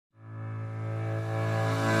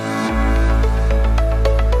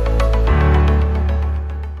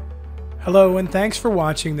Hello and thanks for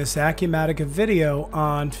watching this Acumatica video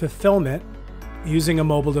on fulfillment using a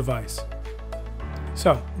mobile device.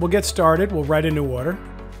 So we'll get started. We'll write a new order.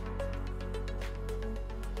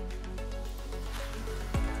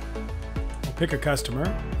 We'll pick a customer.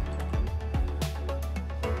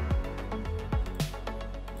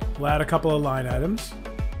 We'll add a couple of line items.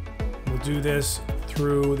 We'll do this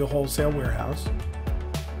through the wholesale warehouse.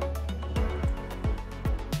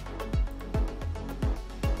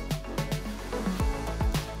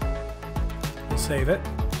 Save it.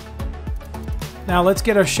 Now let's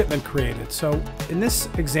get our shipment created. So in this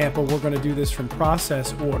example, we're going to do this from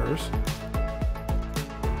process orders,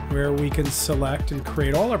 where we can select and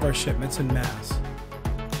create all of our shipments in mass.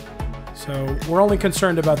 So we're only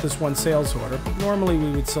concerned about this one sales order, but normally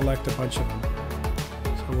we would select a bunch of them.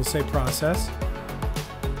 So we'll say process.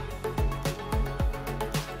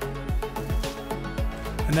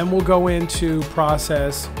 And then we'll go into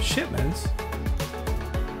process shipments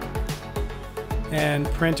and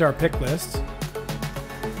print our pick lists.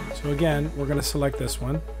 So again, we're going to select this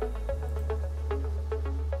one.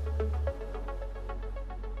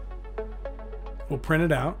 We'll print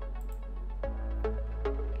it out.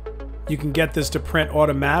 You can get this to print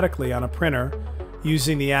automatically on a printer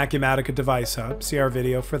using the Acumatica Device Hub. See our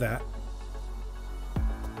video for that.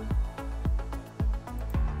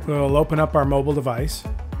 We'll open up our mobile device.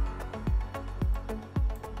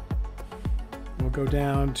 We'll go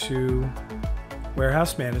down to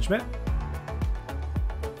Warehouse Management,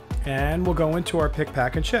 and we'll go into our pick,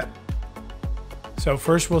 pack, and ship. So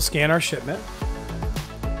first we'll scan our shipment.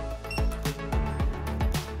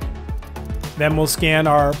 Then we'll scan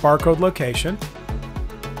our barcode location.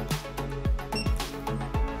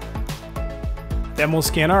 Then we'll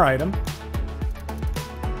scan our item.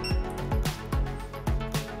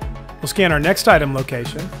 We'll scan our next item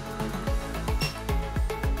location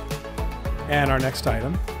and our next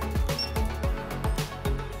item.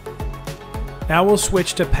 Now we'll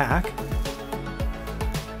switch to pack.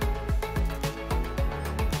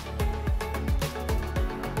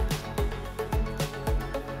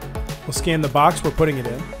 We'll scan the box we're putting it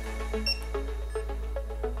in.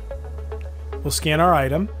 We'll scan our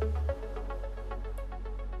item.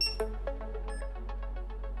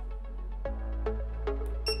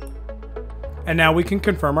 And now we can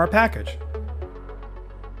confirm our package.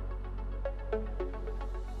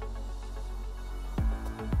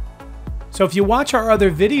 So if you watch our other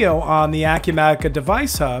video on the Acumatica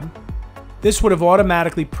Device Hub, this would have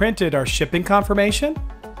automatically printed our shipping confirmation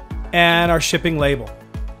and our shipping label.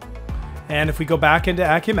 And if we go back into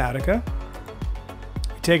Acumatica,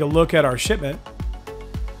 take a look at our shipment,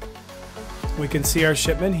 we can see our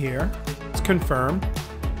shipment here. It's confirmed.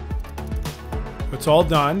 It's all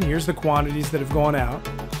done. Here's the quantities that have gone out.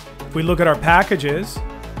 If we look at our packages,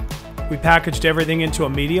 we packaged everything into a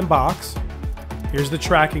medium box. Here's the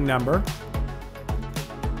tracking number.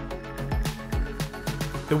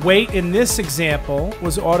 The weight in this example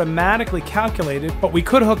was automatically calculated, but we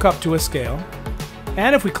could hook up to a scale.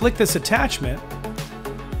 And if we click this attachment,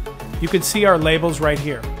 you can see our labels right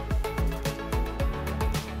here.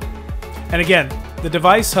 And again, the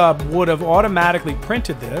Device Hub would have automatically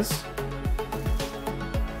printed this,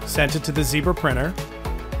 sent it to the Zebra printer,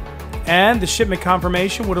 and the shipment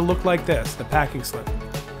confirmation would have looked like this, the packing slip.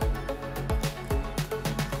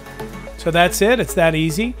 So that's it. It's that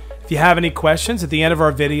easy. If you have any questions at the end of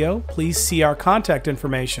our video, please see our contact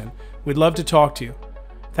information. We'd love to talk to you.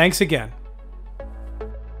 Thanks again.